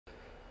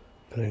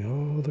Putting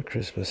all the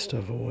Christmas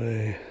stuff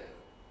away.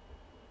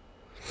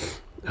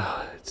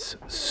 Oh, it's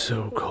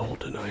so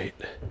cold tonight.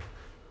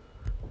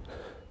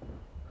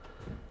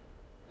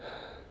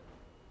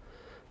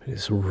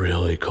 It's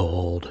really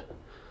cold.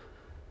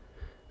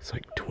 It's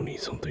like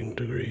 20-something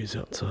degrees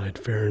outside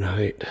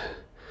Fahrenheit.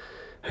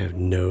 I have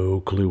no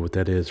clue what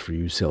that is for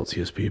you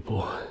Celsius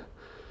people.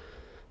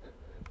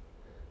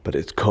 But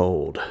it's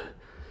cold.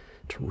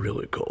 It's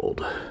really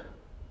cold.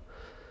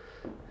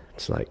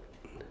 It's like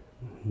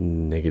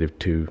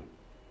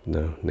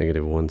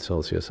 -1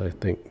 Celsius, I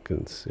think.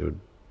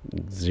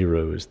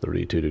 Zero is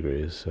 32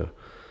 degrees, so,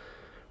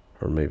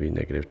 or maybe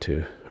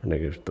 -2 or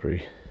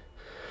 -3.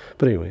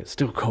 But anyway, it's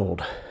still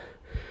cold.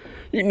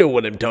 You know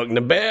what I'm talking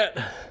about.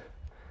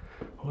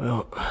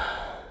 Well,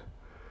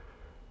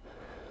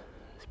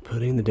 just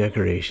putting the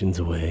decorations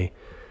away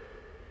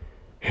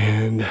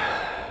and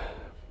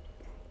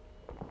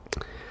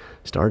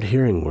start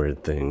hearing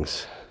weird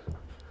things.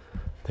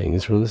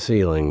 Things from the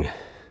ceiling.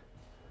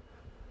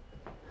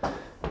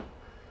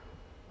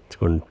 It's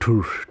going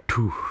toof,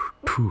 toof,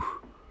 toof.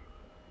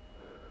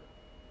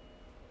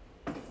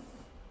 I'm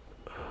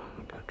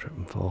gonna trip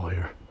and fall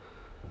here.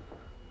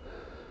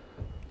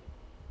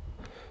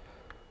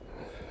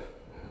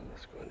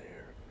 Let's go in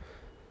here.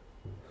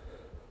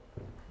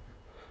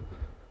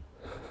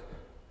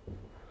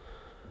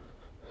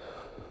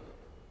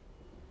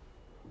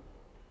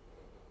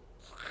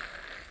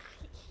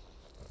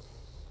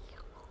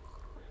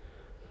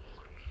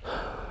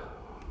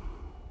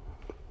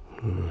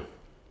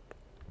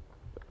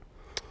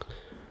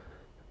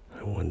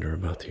 I wonder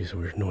about these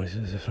weird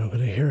noises, if I'm going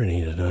to hear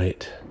any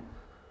tonight.